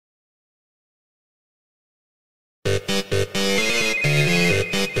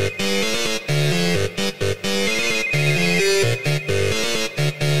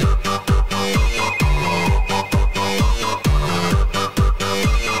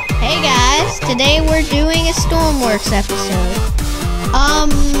today we're doing a Stormworks episode.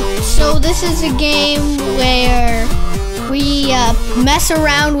 So this is a game where we mess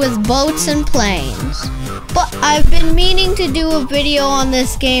around with boats and planes. But I've been meaning to do a video on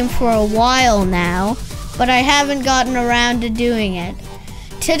this game for a while now, but I haven't gotten around to doing it.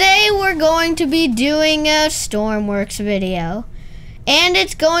 Today we're going to be doing a Stormworks video, and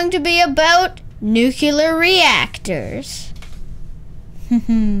it's going to be about nuclear reactors.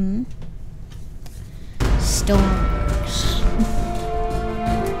 Stormworks.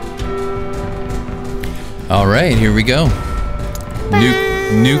 All right, here we go.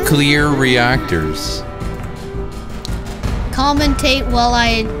 Nuclear reactors. Commentate while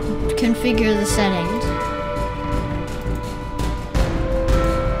I configure the settings.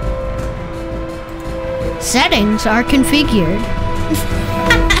 Settings are configured.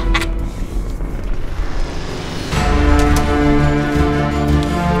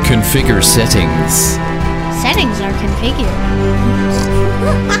 Configure settings. Settings are configured.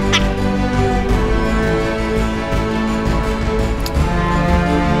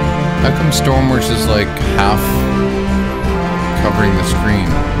 How come Stormworks is like half covering the screen?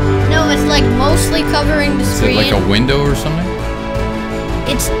 No, it's like mostly covering the screen. Is it like a window or something?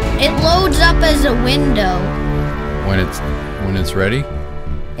 It loads up as a window. When it's ready?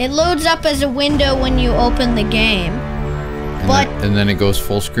 It loads up as a window when you open the game. And then it goes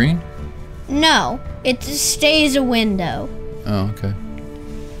full screen? No, it just stays a window. Oh, okay.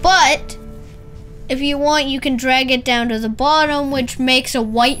 But if you want, you can drag it down to the bottom, which makes a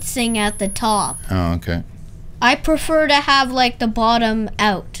white thing at the top. Oh, okay. I prefer to have like the bottom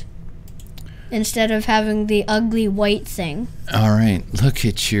out instead of having the ugly white thing. All right, look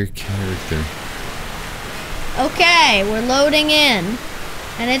at your character. Okay, we're loading in,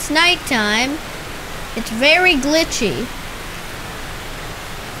 and it's nighttime. It's very glitchy.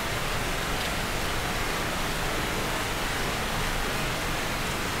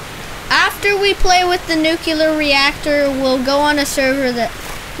 After we play with the nuclear reactor, we'll go on a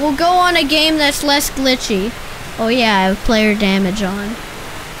game that's less glitchy. Oh yeah, I have player damage on.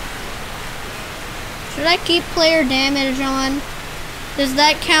 Should I keep player damage on? Does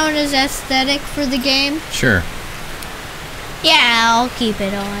that count as aesthetic for the game? Sure. Yeah, I'll keep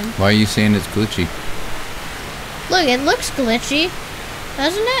it on. Why are you saying it's glitchy? Look, it looks glitchy,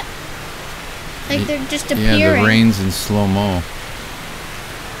 doesn't it? Like they're just appearing. Yeah, the rain's in slow-mo.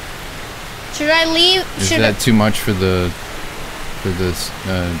 Should I leave? Is that too much for this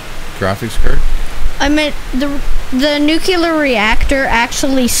graphics card? I meant the nuclear reactor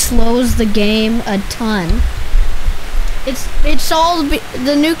actually slows the game a ton. It's all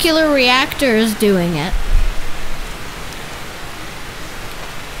the nuclear reactor is doing it.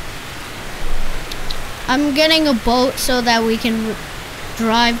 I'm getting a boat so that we can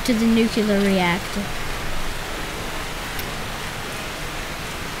drive to the nuclear reactor.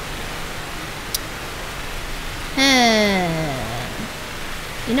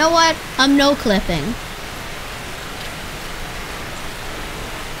 You know what? I'm no clipping.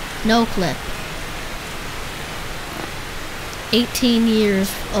 No clip. 18 years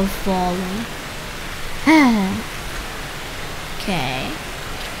of falling. Okay.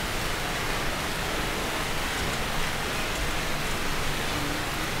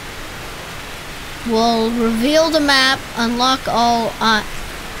 We'll reveal the map, unlock all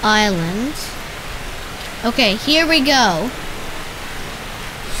islands. Okay, here we go.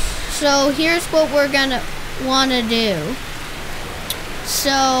 So here's what we're gonna wanna do.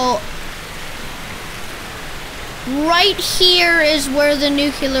 So right here is where the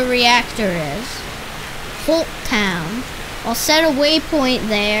nuclear reactor is. Holt Town. I'll set a waypoint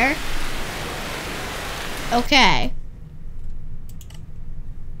there. Okay.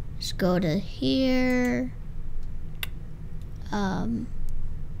 Let's go to here.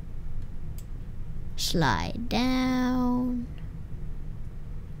 Slide down.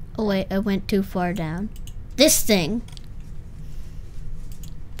 Oh wait, I went too far down. This thing.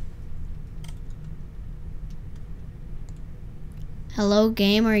 Hello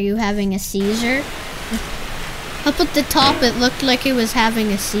game, are you having a seizure? Up at the top it looked like it was having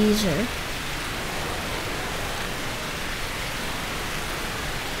a seizure.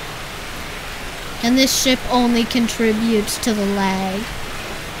 And this ship only contributes to the lag.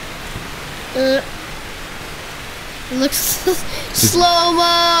 It looks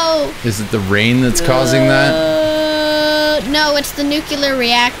slow-mo! Is it the rain that's causing that? No, it's the nuclear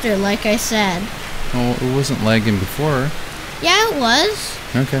reactor, like I said. Oh, it wasn't lagging before. Yeah, it was.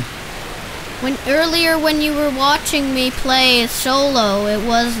 Okay. Earlier when you were watching me play solo, it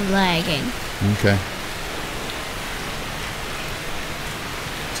was lagging. Okay.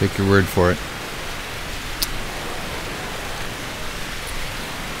 Take your word for it.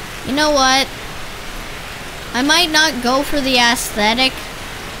 You know what? I might not go for the aesthetic,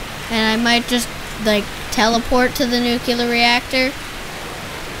 and I might just, like, teleport to the nuclear reactor.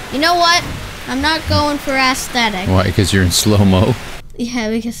 You know what? I'm not going for aesthetic. Why? Because you're in slow-mo? Yeah,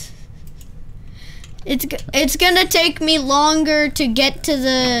 because it's gonna take me longer to get to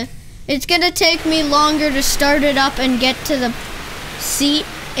the... It's gonna take me longer to start it up and get to the seat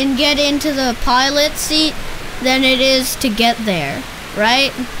and get into the pilot seat than it is to get there,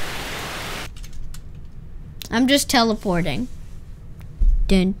 right? I'm just teleporting.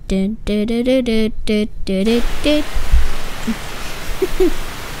 Dun, dun, dun, dun, dun, dun, dun, dun, dun.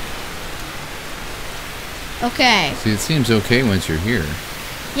 Okay. See, it seems okay once you're here.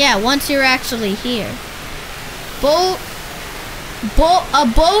 Yeah, once you're actually here. A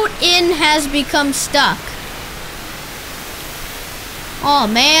boat in has become stuck. Oh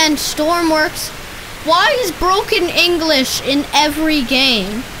man, Stormworks. Why is broken English in every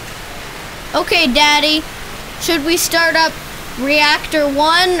game? Okay, Daddy. Should we start up Reactor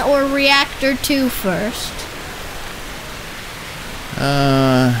 1 or Reactor 2 first?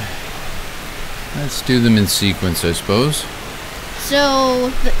 Let's do them in sequence, I suppose.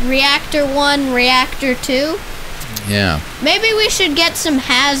 So, Reactor 1, Reactor 2? Yeah. Maybe we should get some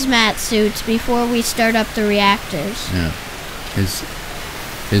hazmat suits before we start up the reactors. Yeah.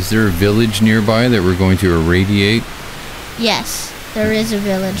 Is there a village nearby that we're going to irradiate? Yes, there is a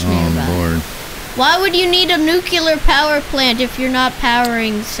village nearby. Oh, Lord. Why would you need a nuclear power plant if you're not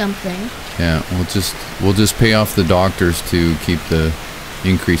powering something? Yeah, we'll just pay off the doctors to keep the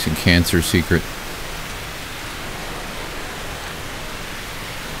increase in cancer secret.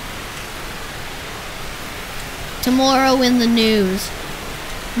 Tomorrow in the news.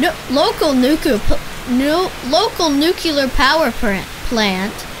 Local nuclear power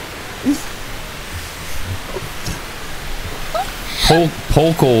plant.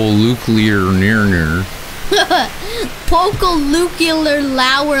 Polko nuclear near. Polko nuclear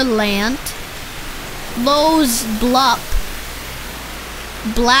Lauerland. Lowe's Blup.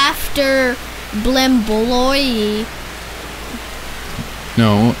 Blafter Blemboloi.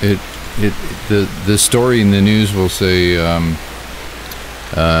 No, the story in the news will say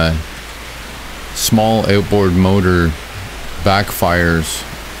small outboard motor backfires,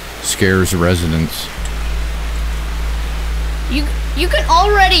 scares residents. You can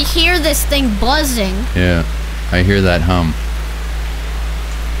already hear this thing buzzing. Yeah, I hear that hum.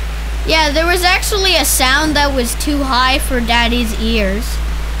 Yeah, there was actually a sound that was too high for Daddy's ears.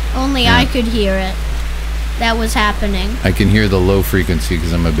 Only I could hear it. That was happening. I can hear the low frequency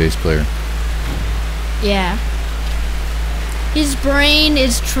because I'm a bass player. Yeah. His brain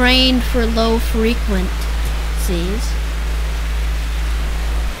is trained for low frequencies.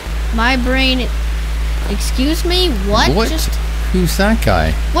 My brain... Excuse me? What? Who's that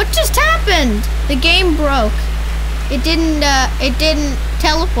guy? What just happened? The game broke. It didn't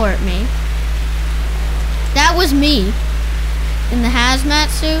teleport me. That was me. In the hazmat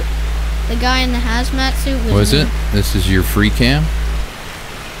suit. The guy in the hazmat suit was me. it? This is your free cam?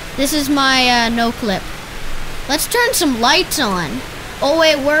 This is my no clip. Let's turn some lights on. Oh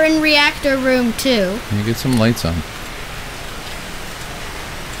wait, we're in reactor room 2. You get some lights on.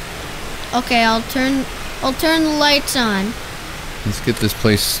 Okay, I'll turn the lights on. Let's get this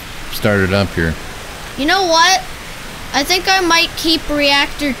place started up here. You know what? I think I might keep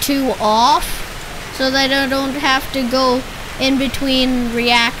reactor 2 off so that I don't have to go in between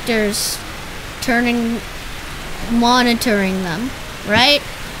reactors monitoring them, right?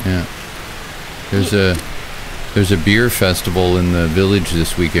 Yeah. There's a beer festival in the village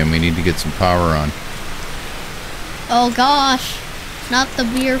this weekend. We need to get some power on. Oh gosh, not the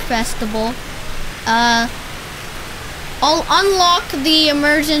beer festival. I'll unlock the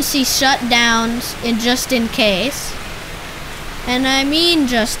emergency shutdowns just in case. And I mean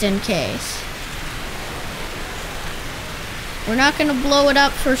just in case. We're not gonna blow it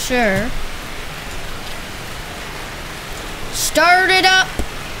up for sure. Start it up!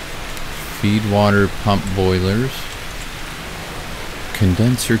 Feed water pump boilers.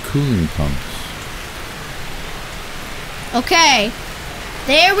 Condenser cooling pumps. Okay.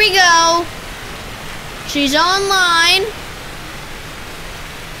 There we go. She's online.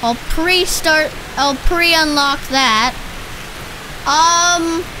 I'll pre-unlock that.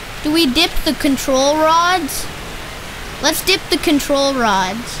 Do we dip the control rods? Let's dip the control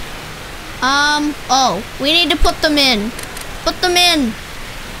rods. Oh, we need to put them in. Put them in.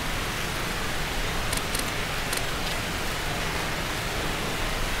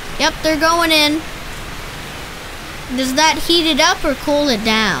 Yep, they're going in. Does that heat it up or cool it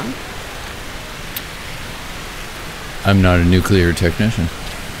down? I'm not a nuclear technician.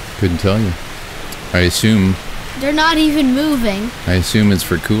 Couldn't tell you. I assume. They're not even moving. I assume it's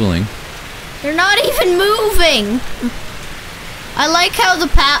for cooling. They're not even moving. I like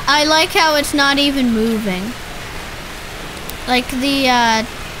how it's not even moving. Like the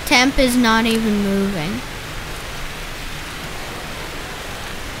temp is not even moving.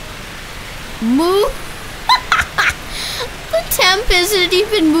 Move. The temp isn't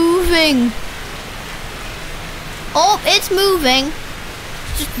even moving. Oh, it's moving.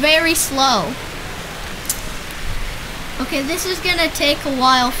 Just very slow. Okay, this is gonna take a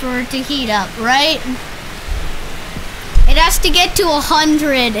while for it to heat up, right? It has to get to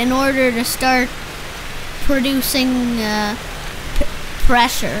 100 in order to start producing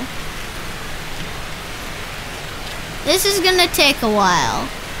pressure. This is gonna take a while.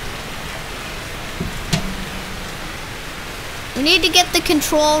 We need to get the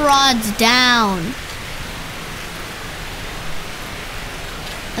control rods down.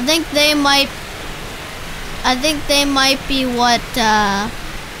 I think they might be what,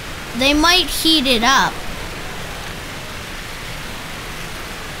 they might heat it up.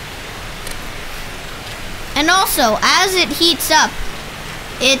 And also, as it heats up,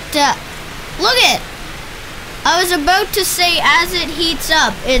 look it! I was about to say, as it heats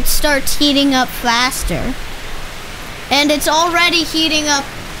up, it starts heating up faster. And it's already heating up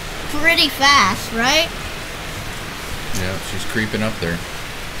pretty fast, right? Yeah, she's creeping up there.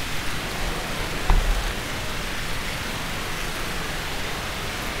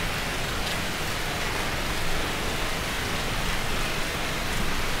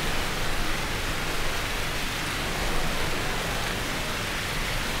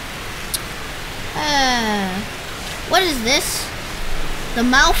 What is this? The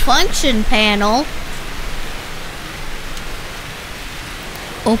malfunction panel.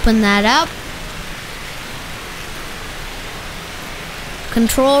 Open that up.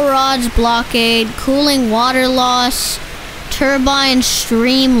 Control rods blockade, cooling water loss, turbine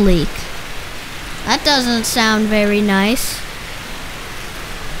stream leak. That doesn't sound very nice.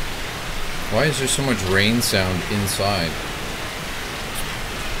 Why is there so much rain sound inside?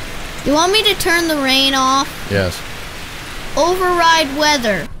 You want me to turn the rain off? Yes. Override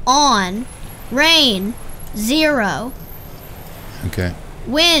weather on. Rain 0. Okay.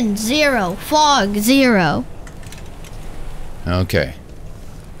 Wind 0. Fog 0. Okay.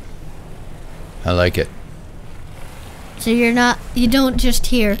 I like it. So you don't just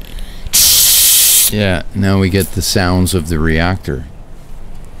hear. Yeah, now we get the sounds of the reactor.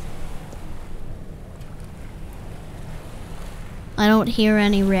 I don't hear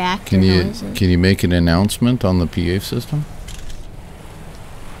any reactor noises. Can you make an announcement on the PA system?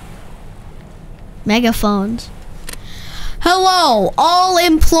 Megaphones. Hello, all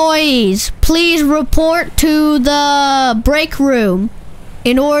employees. Please report to the break room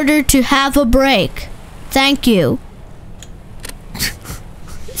in order to have a break. Thank you.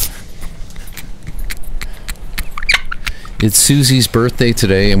 It's Susie's birthday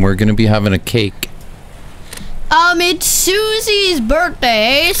today, and we're going to be having a cake. It's Susie's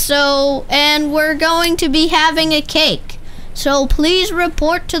birthday, and we're going to be having a cake. So please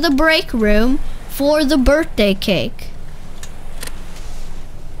report to the break room for the birthday cake.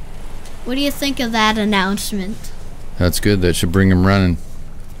 What do you think of that announcement? That's good. That should bring them running.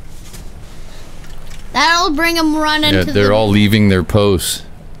 That'll bring them running. Yeah, they're all leaving their posts.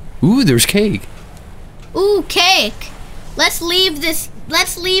 Ooh, there's cake. Ooh, cake. Let's leave this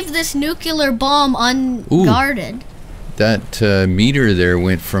nuclear bomb unguarded. Ooh, that meter there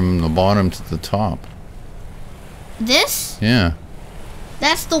went from the bottom to the top. This? Yeah.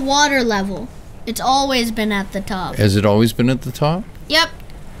 That's the water level. It's always been at the top. Has it always been at the top? Yep.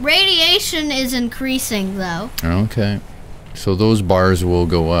 Radiation is increasing, though. Okay. So those bars will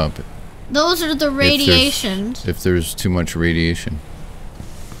go up. Those are the radiations. If there's too much radiation.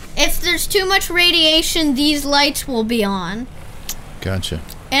 If there's too much radiation, these lights will be on. Gotcha.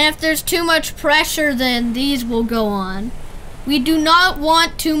 And if there's too much pressure, then these will go on. We do not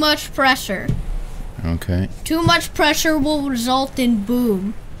want too much pressure. Okay. Too much pressure will result in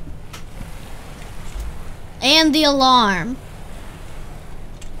boom. And the alarm.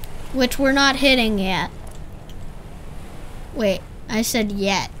 Which we're not hitting yet. Wait, I said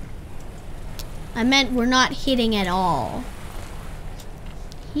yet. I meant we're not hitting at all.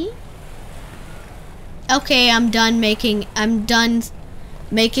 Okay, I'm done making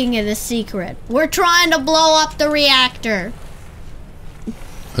it a secret. We're trying to blow up the reactor.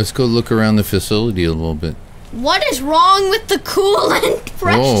 Let's go look around the facility a little bit. What is wrong with the coolant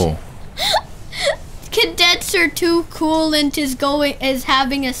pressure? Whoa. Condenser 2 coolant is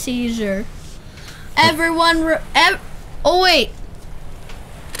having a seizure. Everyone oh wait.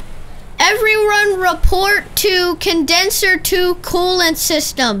 Everyone report to condenser 2 coolant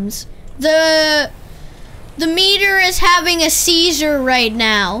systems. The meter is having a seizure right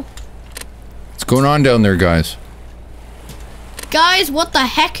now. What's going on down there, guys? Guys, what the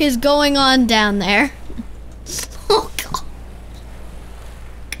heck is going on down there? Oh god.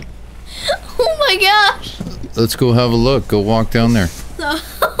 Oh my gosh. Let's go have a look. Go walk down there.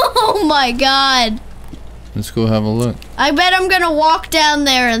 Oh my god. Let's go have a look. I bet I'm gonna walk down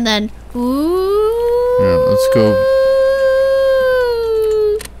there and then ooh. Yeah, let's go.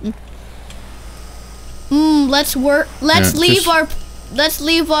 Let's work. Let's leave our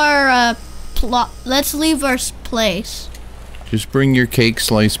place. Just bring your cake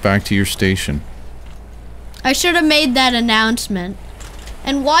slice back to your station. I should have made that announcement.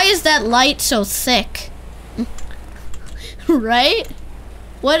 And why is that light so thick? Right?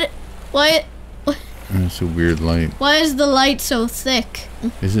 Why? That's a weird light. Why is the light so thick?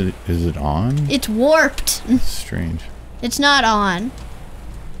 Is it on? It's warped. It's strange. It's not on.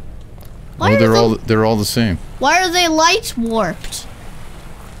 Why they're all the same. Why are they lights warped?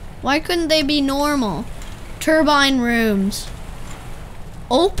 Why couldn't they be normal? Turbine rooms.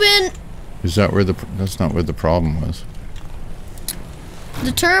 Open. Is that where that's not where the problem was.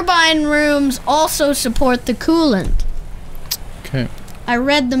 The turbine rooms also support the coolant. Okay. I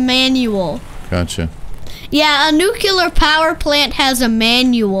read the manual. Gotcha. Yeah, a nuclear power plant has a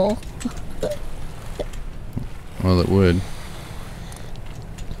manual. Well, it would.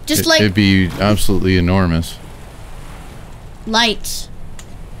 It'd be absolutely enormous. Lights.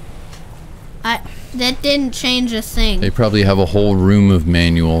 That didn't change a thing. They probably have a whole room of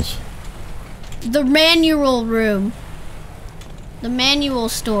manuals. The manual room. The manual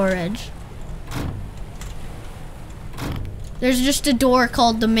storage. There's just a door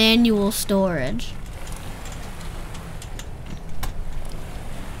called the manual storage.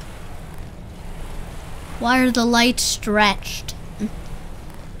 Why are the lights stretched?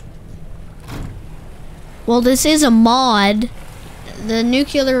 Well, this is a mod. The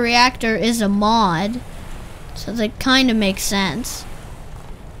nuclear reactor is a mod. So that kind of makes sense.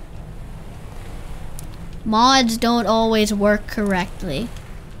 Mods don't always work correctly.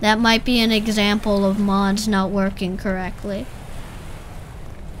 That might be an example of mods not working correctly.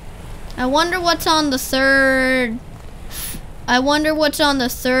 I wonder what's on the third,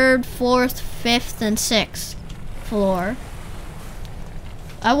 fourth, fifth, and sixth floor.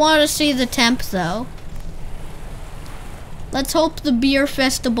 I want to see the temp though. Let's hope the beer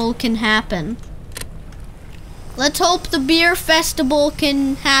festival can happen. Let's hope the beer festival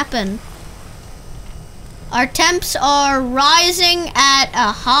can happen. Our temps are rising at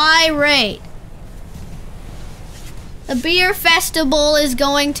a high rate. The beer festival is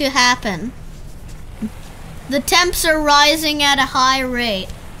going to happen. The temps are rising at a high rate.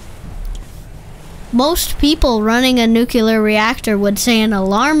 Most people running a nuclear reactor would say an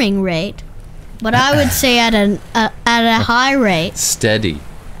alarming rate, but I would say at a high rate. Steady.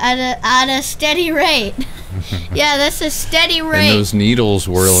 At a steady rate. Yeah, that's a steady rate. And those needles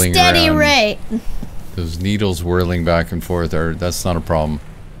whirling around. Steady rate. Those needles whirling back and forth that's not a problem.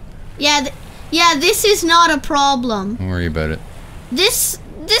 Yeah, yeah, this is not a problem. Don't worry about it. This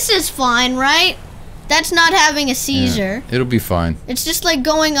is fine, right? That's not having a seizure. Yeah, it'll be fine. It's just like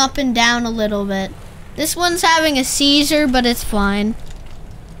going up and down a little bit. This one's having a seizure, but it's fine.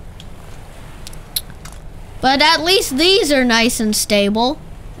 But at least these are nice and stable,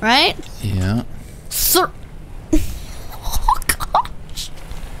 right? Yeah. Oh gosh.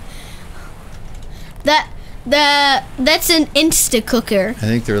 That's an Instacooker. I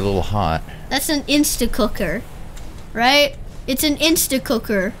think they're a little hot. That's an Instacooker, right? It's an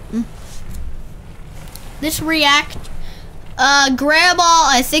Instacooker. This Grandma,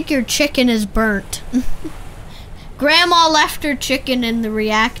 I think your chicken is burnt. Grandma left her chicken in the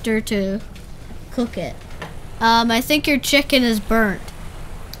reactor to cook it. I think your chicken is burnt.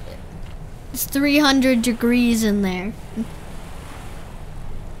 It's 300 degrees in there.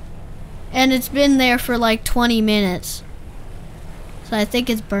 And it's been there for like 20 minutes. So I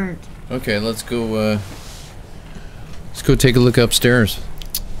think it's burnt. Okay, let's go take a look upstairs.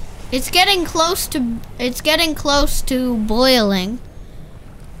 It's getting close to boiling.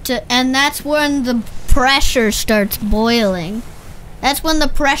 And that's when the pressure starts boiling. That's when the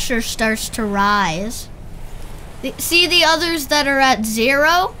pressure starts to rise. See the others that are at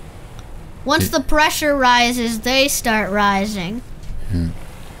 0? Once the pressure rises, they start rising.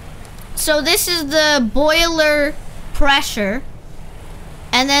 So this is the boiler pressure.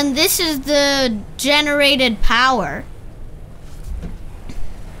 And then this is the generated power.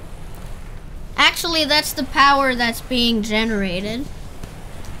 Actually, that's the power that's being generated.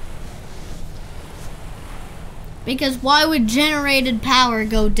 Because why would generated power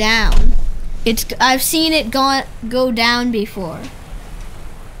go down? I've seen it go down before.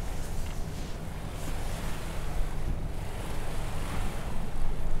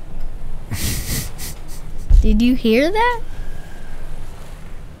 Did you hear that?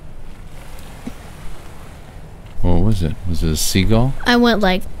 What was it? Was it a seagull? I went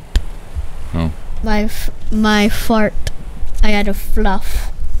like... Oh. My fart. I had a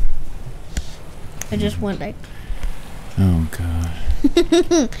fluff. I just went like... Oh,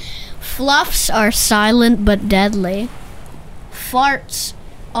 God. Fluffs are silent but deadly. Farts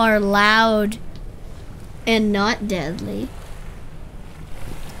are loud and not deadly.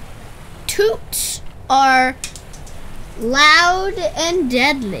 Toots are loud and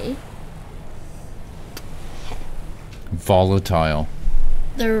deadly. Volatile.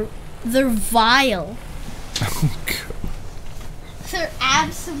 They're vile. Oh, God. They're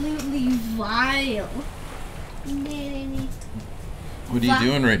absolutely vile. What are you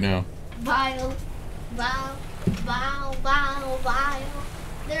doing right now? Vile.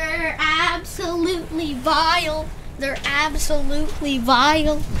 They're absolutely vile. They're absolutely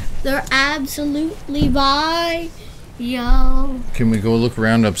vile. They're absolutely vile. Can we go look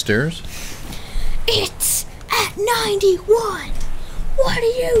around upstairs? It's at 91. What do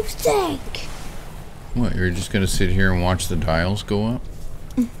you think? What, you're just gonna sit here and watch the dials go up?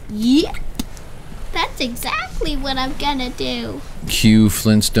 Yep. That's exactly what I'm gonna do. Cue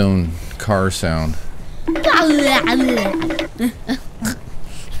Flintstone car sound.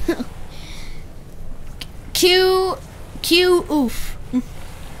 Cue oof.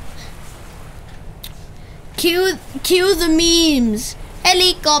 Cue the memes.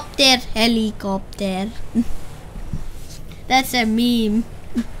 Helicopter. That's a meme.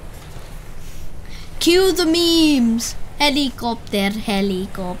 Cue the memes. Helicopter.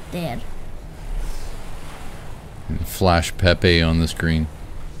 And flash Pepe on the screen.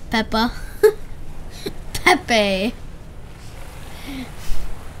 Peppa. Pepe.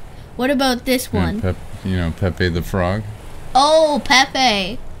 What about this one? Pepe the Frog. Oh,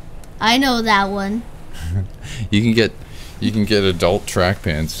 Pepe. I know that one. You can get adult track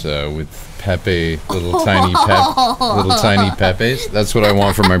pants with Pepe, little tiny Pepes. That's what I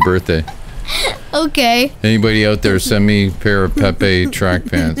want for my birthday. Okay. Anybody out there, send me a pair of Pepe track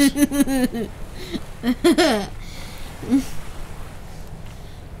pants.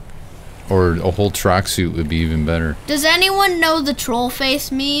 Or a whole tracksuit would be even better. Does anyone know the troll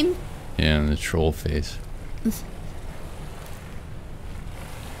face meme? Yeah, the troll face.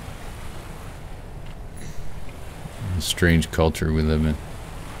 A strange culture we live in.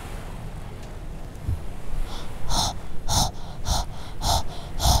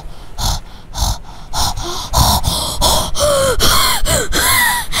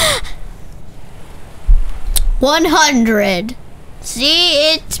 $100.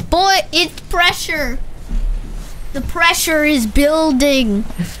 See, it's pressure. The pressure is building.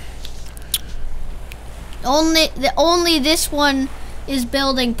 Only this one is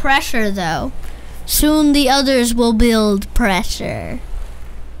building pressure though. Soon the others will build pressure.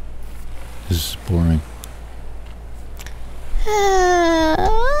 This is boring.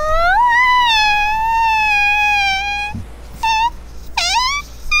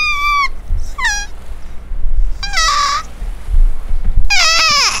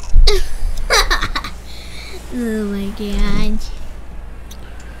 Oh my god.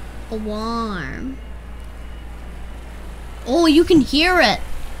 Alarm. Oh, you can hear it.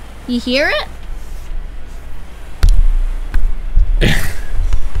 You hear it?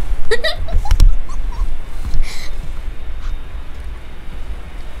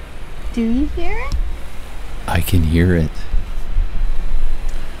 Do you hear it? I can hear it.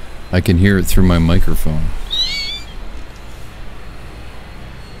 I can hear it through my microphone.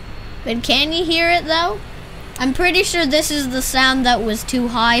 But can you hear it though? I'm pretty sure this is the sound that was too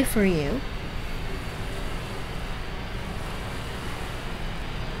high for you.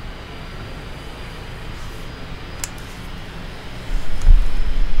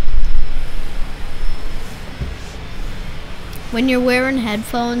 When you're wearing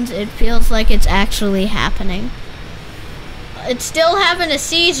headphones, it feels like it's actually happening. It's still having a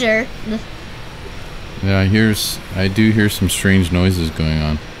seizure. Yeah, I do hear some strange noises going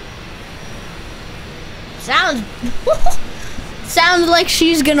on. Sounds like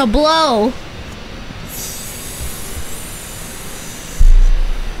she's gonna blow.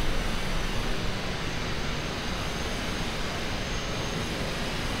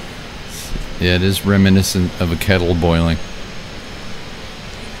 Yeah, it is reminiscent of a kettle boiling.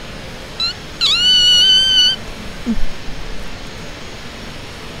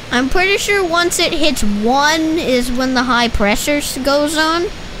 I'm pretty sure once it hits 1 is when the high pressure goes on.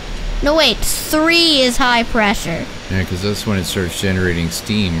 No, wait, 3 is high pressure. Yeah, because that's when it starts generating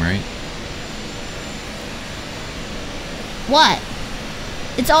steam, right? What?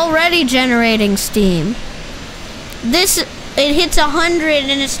 It's already generating steam. It hits 100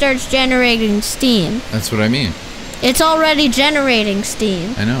 and it starts generating steam. That's what I mean. It's already generating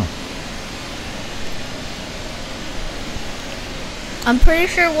steam. I know. I'm pretty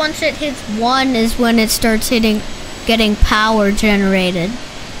sure once it hits 1 is when it starts getting power generated.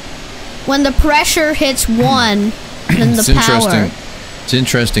 When the pressure hits 1, then the power. It's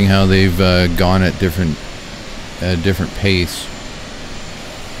interesting how they've gone at different pace.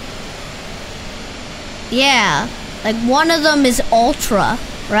 Yeah, like one of them is ultra,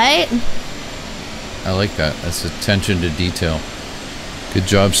 right? I like that. That's attention to detail. Good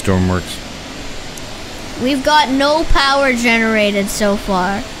job, Stormworks. We've got no power generated so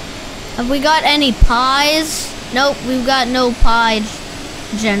far. Have we got any pies? Nope, we've got no pie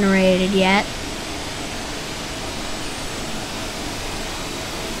generated yet.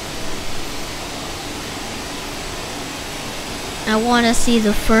 I want to see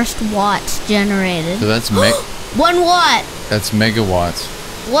the first watts generated. So that's 1 watt. That's megawatts.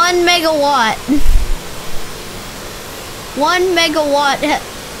 1 megawatt. 1 megawatt.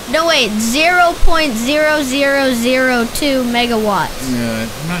 No wait, 0.0002 megawatts. Yeah,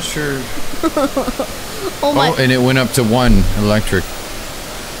 I'm not sure. Oh my! Oh, and it went up to 1 electric.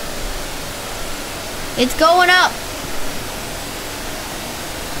 It's going up.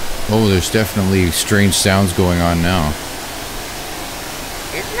 Oh, there's definitely strange sounds going on now.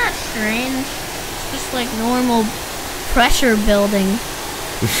 It's not strange. It's just like normal pressure building.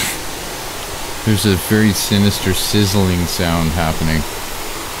 There's a very sinister sizzling sound happening.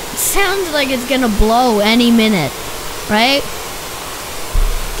 It sounds like it's gonna blow any minute, right?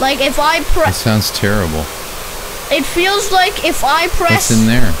 Like if I That sounds terrible. It feels like if I press... What's in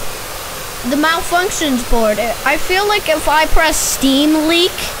there? The malfunctions board. I feel like if I press steam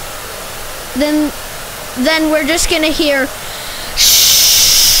leak, then we're just gonna hear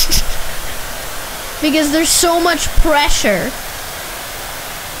shh, because there's so much pressure.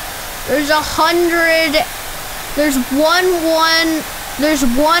 There's 100. There's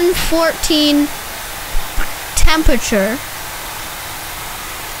 114 temperature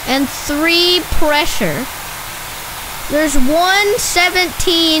and 3 pressure. There's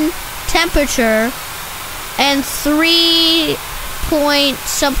 117 temperature and 3 point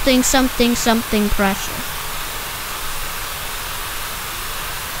something pressure.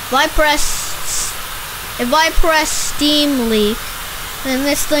 If I press steam leak, then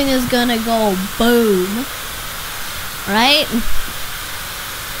this thing is gonna go boom. Right?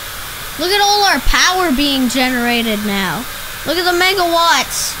 Look at all our power being generated now. Look at the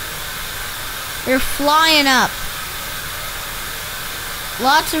megawatts. They're flying up.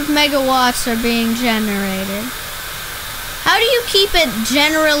 Lots of megawatts are being generated. How do you keep it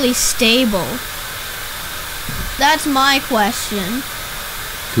generally stable? That's my question.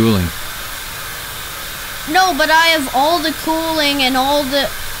 Cooling. No, but I have all the cooling and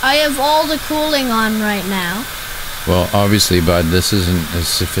I have all the cooling on right now. Well, obviously, bud, this isn't as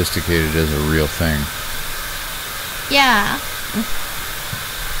sophisticated as a real thing. Yeah.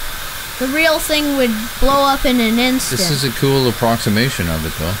 The real thing would blow up in an instant. This is a cool approximation of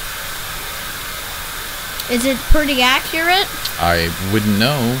it, though. Is it pretty accurate? I wouldn't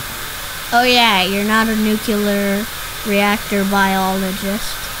know. Oh yeah, you're not a nuclear reactor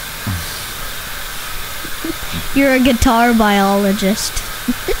biologist. You're a guitar biologist.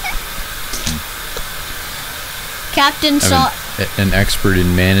 Captain Sauce. An expert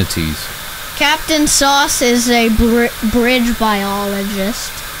in manatees. Captain Sauce is a bridge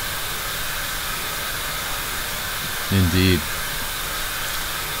biologist. Indeed.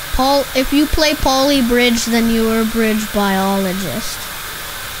 Paul, if you play Poly Bridge, then you are a bridge biologist.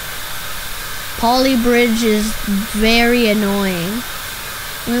 Poly Bridge is very annoying.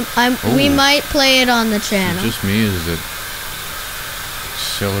 We might play it on the channel. Just me, is it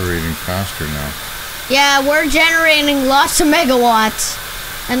accelerating faster now? Yeah, we're generating lots of megawatts,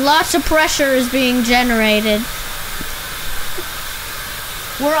 and lots of pressure is being generated.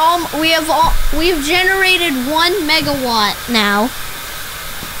 We've generated 1 megawatt now.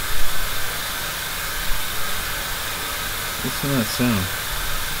 What's in that sound?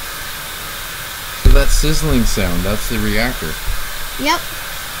 So that sizzling sound, that's the reactor. Yep.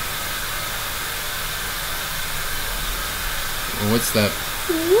 What's that?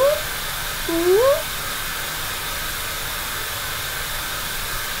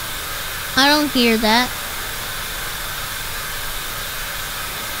 I don't hear that.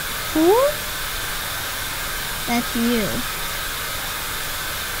 Who? That's you.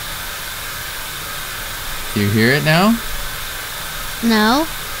 Do you hear it now? No.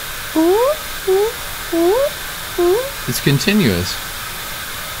 Who? It's continuous.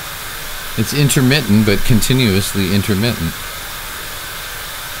 It's intermittent, but continuously intermittent.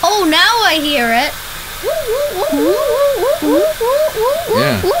 Oh, now I hear it.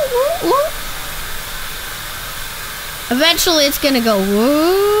 Yeah. Eventually it's gonna go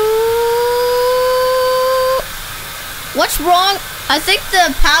woo. What's wrong? I think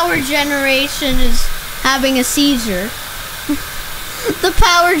the power generation is having a seizure. The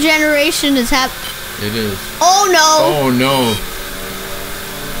power generation is It is. Oh no! Oh no.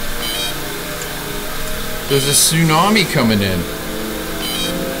 There's a tsunami coming in.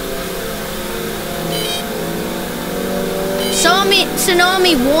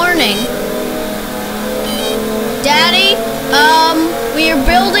 Tsunami warning. Daddy, we are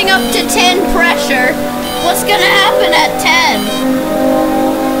building up to 10 pressure. What's gonna happen at 10?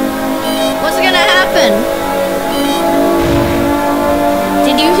 What's gonna happen?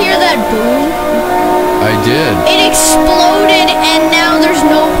 Did you hear that boom? I did. It exploded and now there's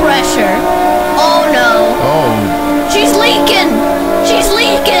no pressure. Oh no. Oh. She's leaking! She's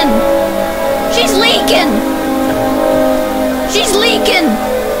leaking! She's leaking! She's leaking!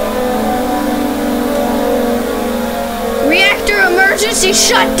 Reactor emergency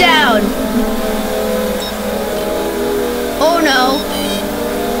shutdown! Oh no.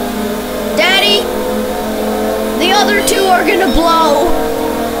 Daddy! The other two are gonna blow!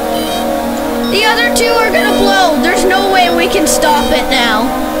 The other two are gonna blow! There's no way we can stop it now.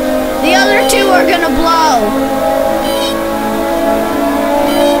 The other two are gonna blow!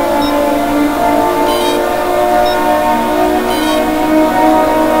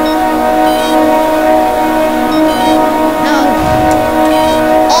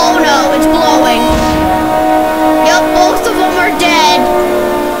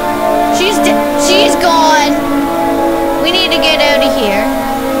 She's gone. We need to get out of here.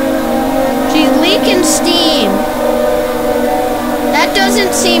 She's leaking steam. That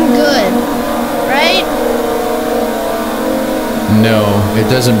doesn't seem good, right? No, it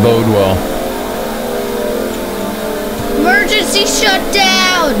doesn't bode well. Emergency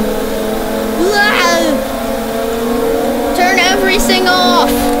shutdown. Turn everything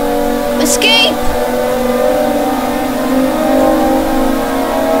off. Escape.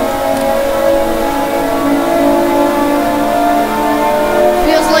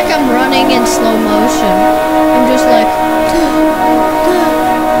 I'm running in slow motion. I'm just like,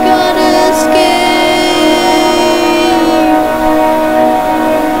 gotta escape.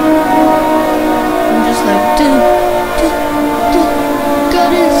 I'm just like,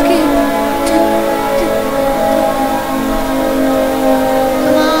 gotta escape.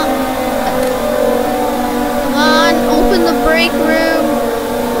 Come on. Come on, open the break room.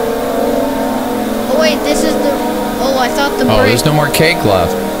 Oh wait, this is the, oh I thought the break. Oh, there's no more cake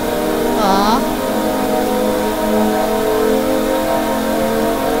left.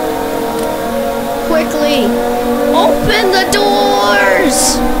 Quickly, open the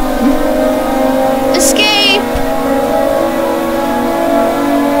doors! Escape!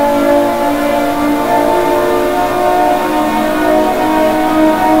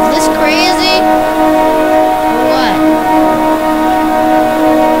 Is this crazy? What?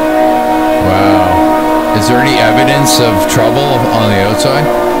 Wow. Is there any evidence of trouble on the outside?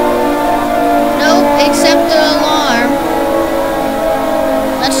 Nope, except the alarm.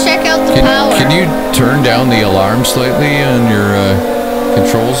 Let's check out the power. Can you turn down the alarm slightly on your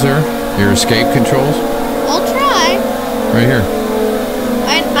controls there? Your escape controls? I'll try. Right here.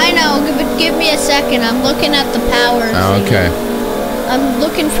 I know, but give me a second. I'm looking at the power. Oh, okay. I'm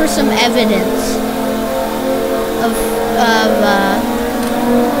looking for some evidence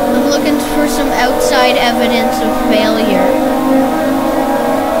I'm looking for some outside evidence of failure.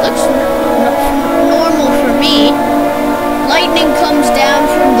 Looks normal for me. Lightning comes down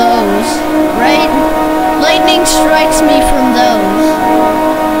from those, right? Lightning strikes me from those.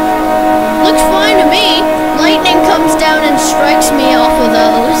 Looks fine to me. Lightning comes down and strikes me off of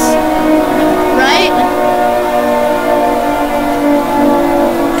those, right?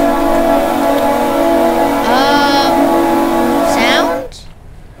 Sounds?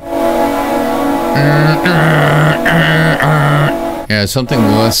 Yeah, something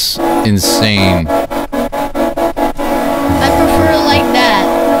less insane.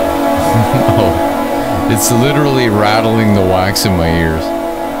 It's literally rattling the wax in my ears.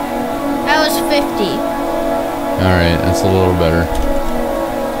 That was 50. Alright, that's a little better.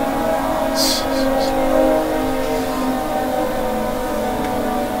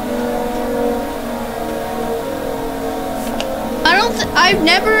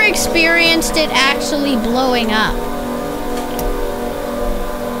 experienced it actually blowing up.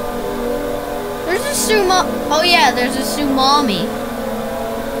 There's a oh yeah, there's a tsunami.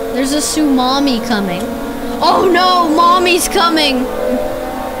 There's a tsunami coming. Oh no, mommy's coming.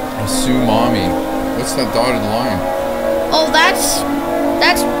 A tsunami. What's that dotted line? Oh, that's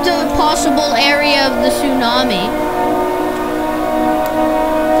the possible area of the tsunami.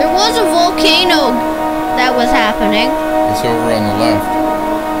 There was a volcano that was happening. It's over on the left.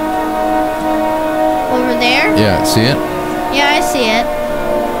 Over there? Yeah, see it? Yeah, I see it.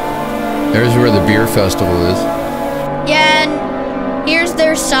 There's where the beer festival is. Yeah, and here's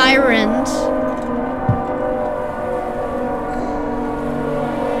their sirens.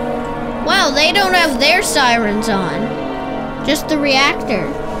 Wow, they don't have their sirens on. Just the reactor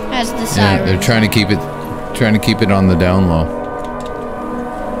has the sirens. Yeah, they're trying to keep it on the down low.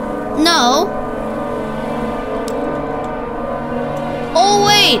 No. Oh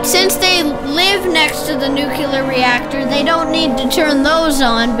wait, since they live next to the nuclear reactor, they don't need to turn those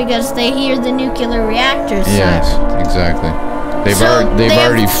on because they hear the nuclear reactor's Yes, sirens. exactly. They've So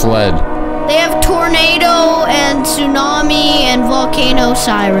already fled. They have tornado and tsunami and volcano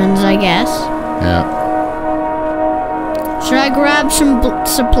sirens, I guess. Yeah. Should I grab some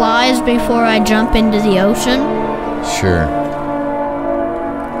supplies before I jump into the ocean? Sure.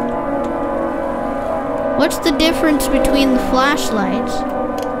 What's the difference between the flashlights?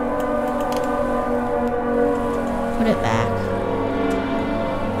 Put it back.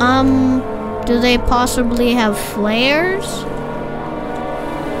 Do they possibly have flares?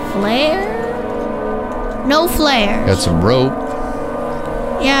 Flare? No flares. Got some rope.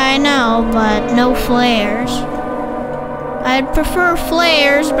 Yeah, I know, but no flares. I'd prefer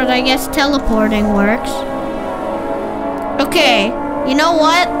flares, but I guess teleporting works. Okay, you know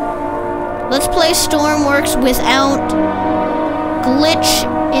what? Let's play Stormworks without glitch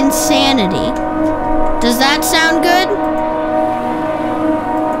insanity. Does that sound good?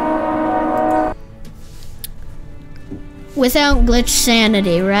 Without glitch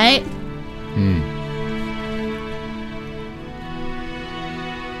sanity, right? Hmm.